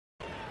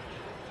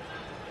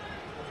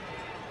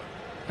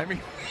I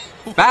mean,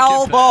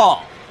 foul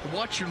ball.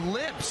 Watch your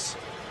lips.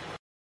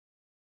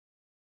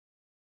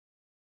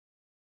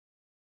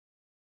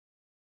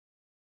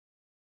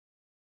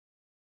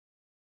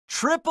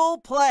 Triple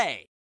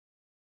play.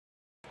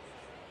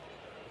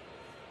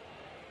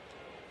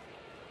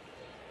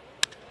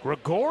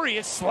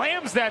 Gregorius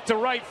slams that to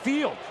right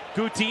field.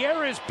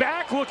 Gutierrez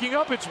back looking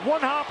up. It's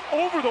one hop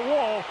over the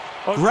wall.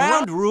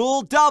 Ground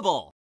rule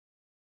double.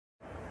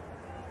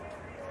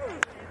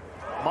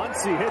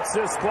 Muncy hits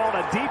this ball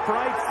to deep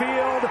right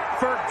field.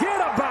 Forget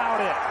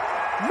about it.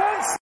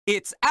 Muncy.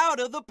 It's out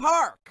of the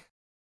park.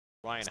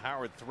 Ryan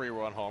Howard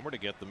 3-run homer to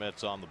get the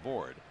Mets on the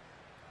board.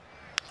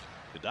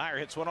 Dyer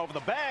hits one over the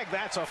bag.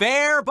 That's a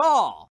fair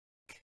ball.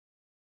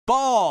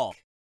 Ball.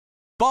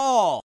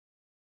 Ball.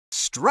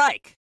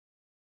 Strike.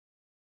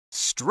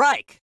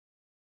 Strike.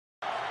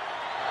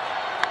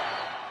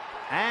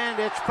 And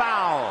it's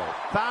foul.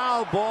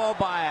 Foul ball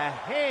by a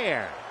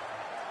hair.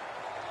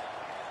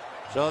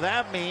 So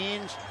that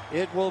means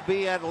it will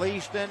be at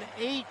least an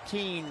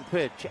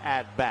 18-pitch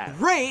at bat.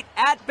 Great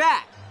at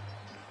bat.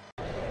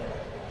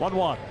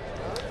 1-1.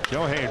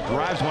 Shohei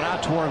drives one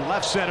out toward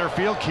left center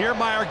field.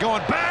 Kiermaier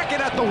going back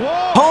and at the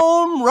wall.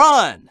 Home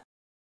run.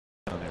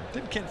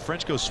 Didn't Ken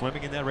French go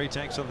swimming in that Ray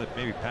Tank? Something that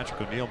maybe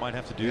Patrick O'Neill might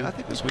have to do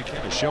this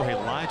weekend. As Shohei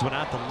lines one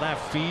out to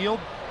left field,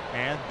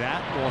 and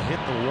that will hit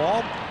the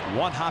wall.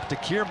 One hop to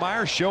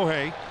Kiermaier.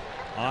 Shohei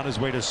on his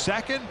way to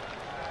second.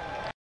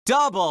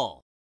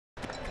 Double.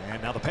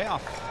 And now the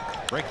payoff.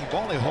 Breaking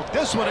ball. They hook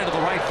this one into the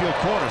right field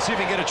corner. See if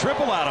he can get a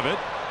triple out of it.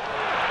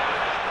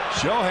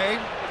 Shohei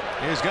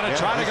is going to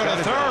try to go to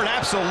third.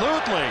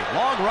 Absolutely.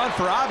 Long run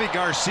for Avi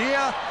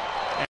Garcia.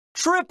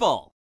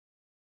 Triple.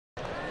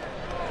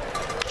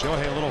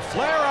 Shohei, a little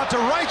flare out to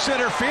right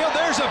center field.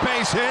 There's a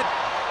base hit.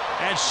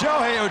 And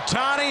Shohei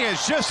Ohtani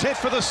has just hit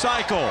for the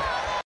cycle.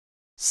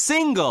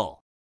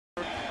 Single.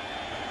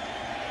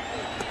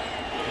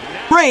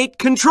 Great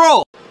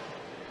control.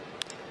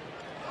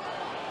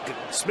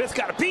 Smith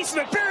got a piece of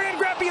it. Berrien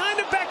grab behind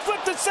him. Back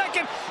flip to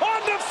second.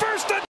 On to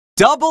first.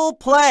 Double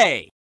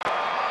play.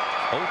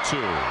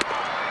 0-2.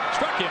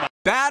 Struck him.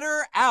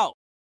 Batter out.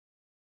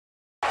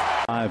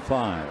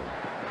 5-5.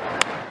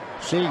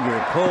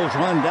 Seager pulls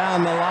one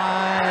down the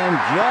line,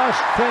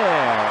 just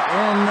fair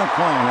in the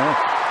corner.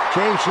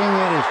 Chasing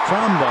it is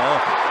Trumbo.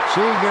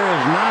 Seager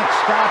is not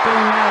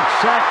stopping that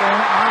second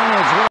on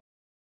his way.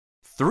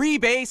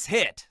 3-base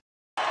hit.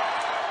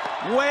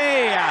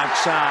 Way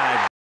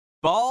outside.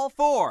 Ball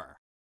 4.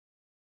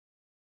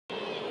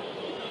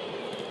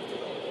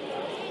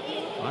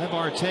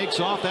 Ibar takes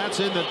off. That's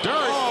in the dirt.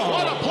 Oh,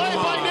 what a play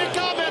by Nick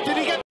Ahmed. Did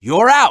he get?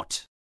 You're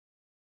out.